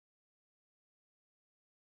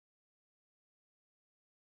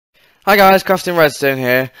Hi guys, Crafting Redstone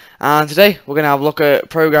here, and today we're going to have a look at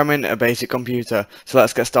programming a basic computer. So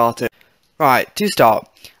let's get started. Right, to start,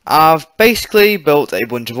 I've basically built a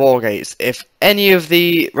bunch of OR gates. If any of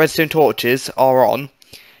the redstone torches are on,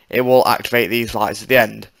 it will activate these lights at the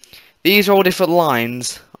end. These are all different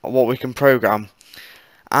lines of what we can program.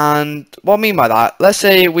 And what I mean by that, let's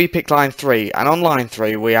say we picked line 3, and on line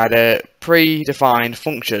 3 we had a predefined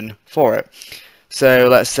function for it. So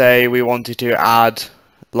let's say we wanted to add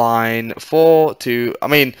line 4 to,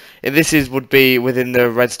 would be within the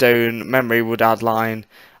redstone memory, would add line,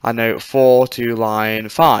 4 to line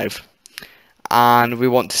 5. And we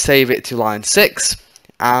want to save it to line 6,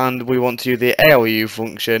 and we want to use the ALU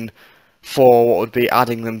function for what would be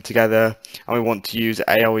adding them together, and we want to use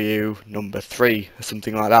ALU number 3 or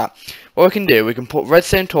something like that. What we can do, we can put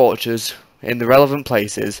redstone torches in the relevant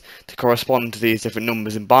places to correspond to these different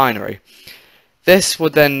numbers in binary. This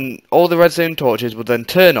would then, all the redstone torches would then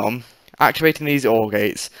turn on, activating these OR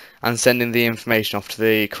gates and sending the information off to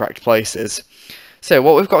the correct places. So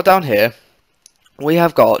what we've got down here, we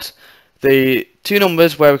have got the two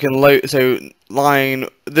numbers where we can load,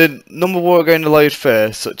 the number we're going to load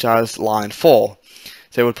first, such as line 4.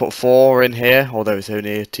 So we'd put 4 in here, although it's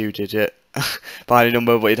only a 2-digit binary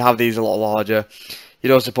number, but you'd have these a lot larger.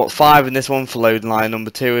 You'd also put 5 in this one for loading line number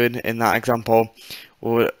 2 in that example.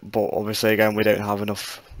 But obviously, again, we don't have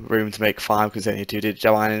enough room to make 5 because it's only a 2-digit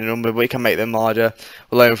binary number, but we can make them larger.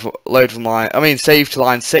 We'll save to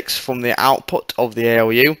line 6 from the output of the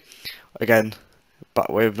ALU. Again,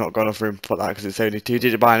 but we've not got enough room to put that because it's only a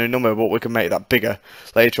 2-digit binary number, but we can make that bigger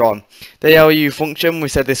later on. The ALU function, we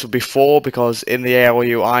said this would be 4 because in the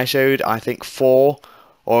ALU I showed, I think 4,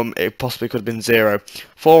 or it possibly could have been 0.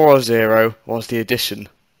 4 or 0 was the addition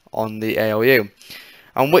on the ALU.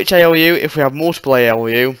 And which ALU, if we have multiple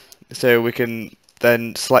ALU, so we can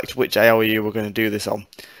then select which ALU we're going to do this on.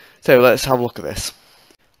 So let's have a look at this.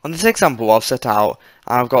 On this example I've set out,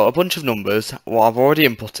 I've got a bunch of numbers what I've already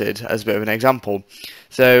inputted as a bit of an example.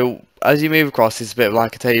 So as you move across, it's a bit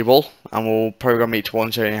like a table, and we'll program each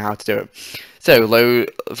one showing you how to do it. So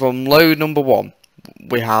from load number 1,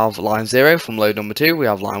 we have line 0. From load number 2, we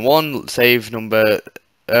have line 1. Save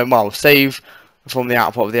from the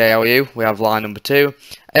output of the ALU, we have line number 2.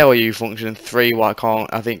 ALU function 3. I can't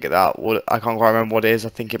quite remember what it is. I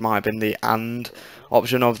think it might have been the AND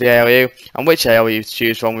option of the ALU. And which ALU to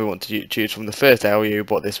choose from? We want to choose from the first ALU,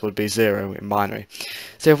 but this would be 0 in binary.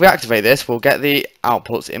 So if we activate this, we'll get the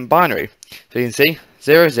outputs in binary. So you can see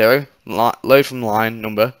 0, 0, load from line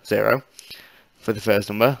number 0 for the first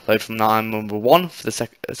number, load from line number 1 for the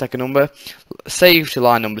second number, save to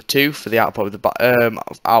line number 2 for the output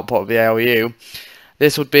of the ALU.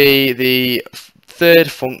 This would be the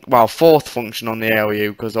fourth function on the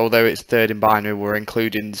ALU, because although it's third in binary, we're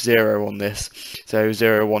including 0 on this. So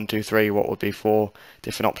 0, 1, 2, 3, what would be 4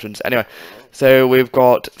 different options. Anyway, so we've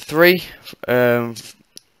got 3, 4,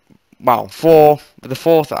 the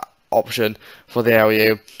fourth option for the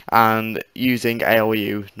ALU, and using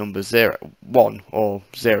ALU number 1 or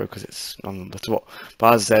 0 because it's non-number to what.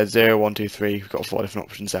 But as I said, 0, 1, 2, 3, we've got 4 different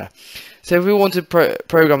options there. So if we want to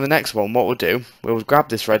program the next one, what we'll do, we'll grab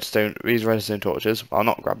these redstone torches. Well,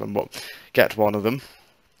 not grab them, but get one of them.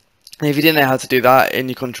 And if you didn't know how to do that, in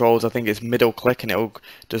your controls, I think it's middle click, and it'll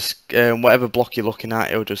just whatever block you're looking at,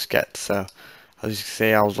 it'll just get. So as you can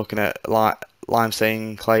see, I was looking at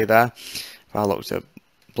limestone clay there. If I looked at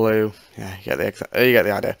blue, yeah, you get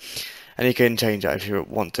the idea, and you can change that if you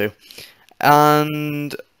want to.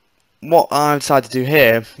 And what I decided to do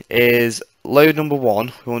here is load number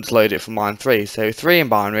 1. We want to load it from line 3. So 3 in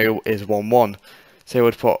binary is 1, 1. So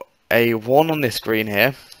we'd put a 1 on this screen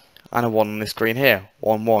here and a 1 on this screen here,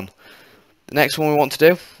 1, 1. The next one we want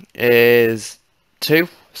to do is 2.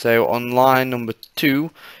 So on line number 2, we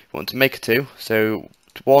want to make a 2. So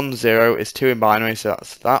 1, 0 is 2 in binary, so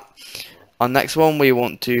that's that. On next one, we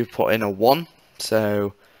want to put in a 1,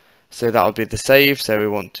 so that would be the save. So we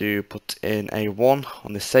want to put in a 1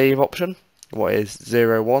 on the save option. What is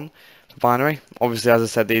 0, 1 for binary? Obviously, as I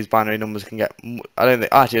said, these binary numbers can get. I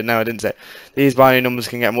didn't say. These binary numbers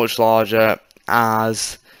can get much larger,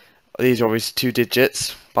 as these are always 2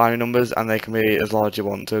 digits binary numbers, and they can be as large as you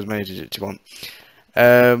want, so as many digits you want.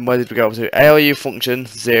 Where did we go up to? ALU function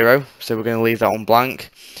 0, so we're going to leave that on blank.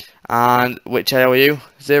 And which ALU?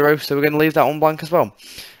 0, so we're going to leave that on blank as well.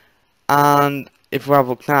 And if we have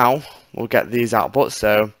a look now, we'll get these outputs.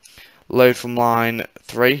 So load from line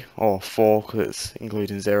 3 or 4, because it's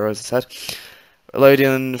including 0, as I said.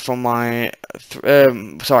 Loading from line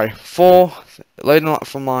 4, loading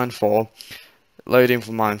from line 4, loading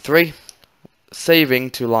from line 3,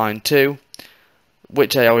 saving to line 2,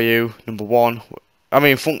 which ALU number 1,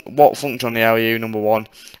 what function on the ALU number 1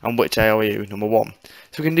 and which ALU number 1.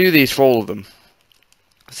 So we can do these for all of them.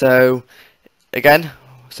 So again,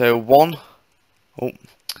 so 1, oh,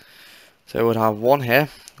 so we'd have 1 here.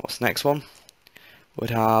 What's the next one?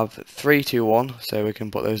 We'd have 3, 2, 1, so we can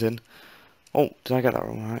put those in. Oh, did I get that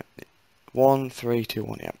wrong? Right. 1, 3, 2,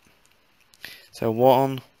 1, yeah. So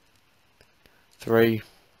 1, 3,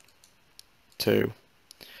 2,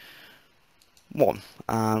 1.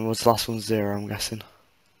 And was the last one 0, I'm guessing?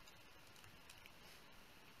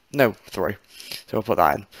 No, 3. So we'll put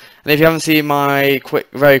that in. And if you haven't seen my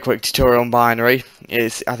very quick tutorial on binary,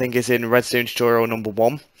 I think it's in Redstone tutorial number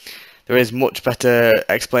 1. There is much better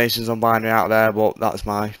explanations on binary out there, but that's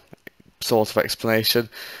my sort of explanation.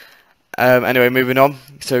 Anyway, moving on.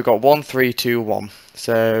 So we've got 1, 3, 2, 1.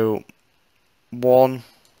 So 1,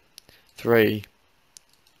 3,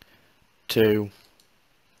 2,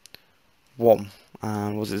 1.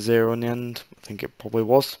 And was it 0 in the end? I think it probably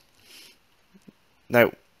was.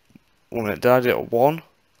 No. 1 minute. Did I do it? 1,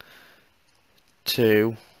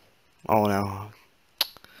 2. Oh no.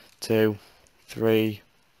 2, 3.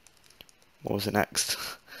 What was it next?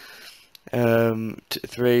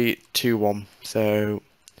 3, 2, 1. So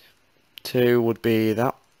 2 would be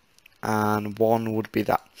that, and 1 would be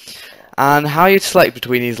that. And how you'd select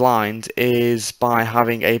between these lines is by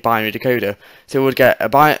having a binary decoder. So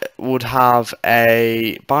would have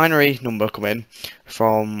a binary number come in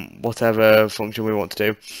from whatever function we want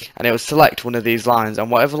to do, and it would select one of these lines,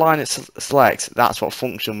 and whatever line it selects, that's what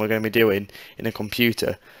function we're going to be doing in a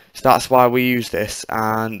computer. So that's why we use this,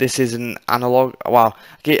 and this is an analog. Well,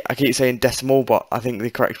 I keep saying decimal, but I think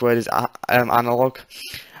the correct word is analog.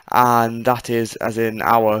 And that is as in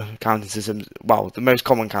our counting system, well, the most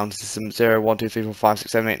common counting system, 0, 1, 2, 3, 4, 5,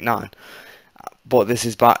 6, 7, 8, 9. But this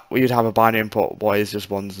is you'd have a binary input, what is just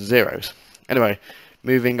 1s and 0s. Anyway,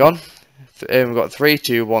 moving on, we've got 3,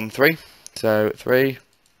 2, 1, 3. So 3,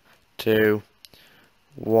 2,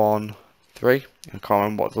 1, 3. I can't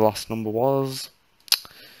remember what the last number was.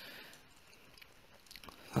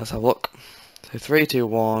 Let's have a look. So 3, 2,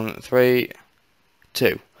 1, 3,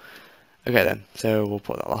 2. Okay then, so we'll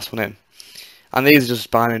put that last one in. And these are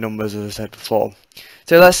just binary numbers, as I said before.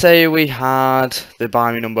 So let's say we had the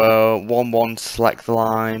binary number 1, 1 to select the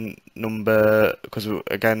line number, because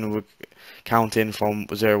again we're counting from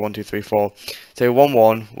 0, 1, 2, 3, 4. So 1,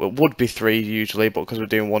 1 would be 3 usually, but because we're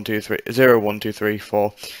doing 1, 2, 3, 0, 1, 2, 3,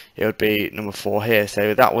 4, it would be number 4 here.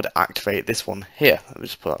 So that would activate this one here. Let me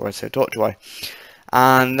just put that redstone torch away.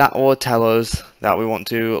 And that will tell us that we want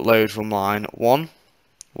to load from line 1.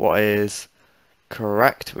 What is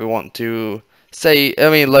correct? We want to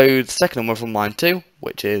load the second number from line 2,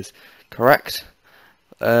 which is correct.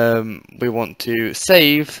 We want to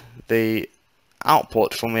save the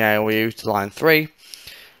output from the ALU to line 3,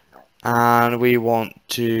 and we want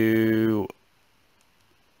to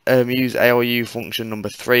use ALU function number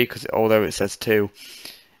 3, because although it says 2,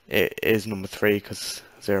 it is number 3 because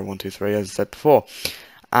 0, 1, 2, 3, as I said before.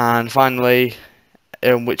 And finally,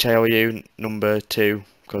 which ALU number 2,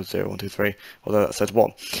 because 0, 1, 2, 3, although that says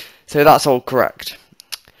 1. So that's all correct.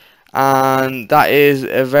 And that is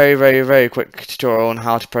a very, very, very quick tutorial on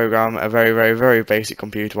how to program a very, very, very basic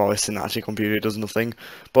computer. Well, this isn't actually a computer, it does nothing,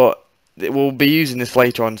 but we'll be using this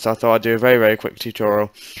later on, so I thought I'd do a very, very quick tutorial.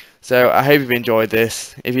 So I hope you've enjoyed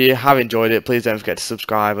this. If you have enjoyed it, please don't forget to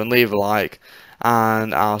subscribe and leave a like,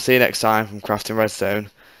 and I'll see you next time from Crafting Redstone.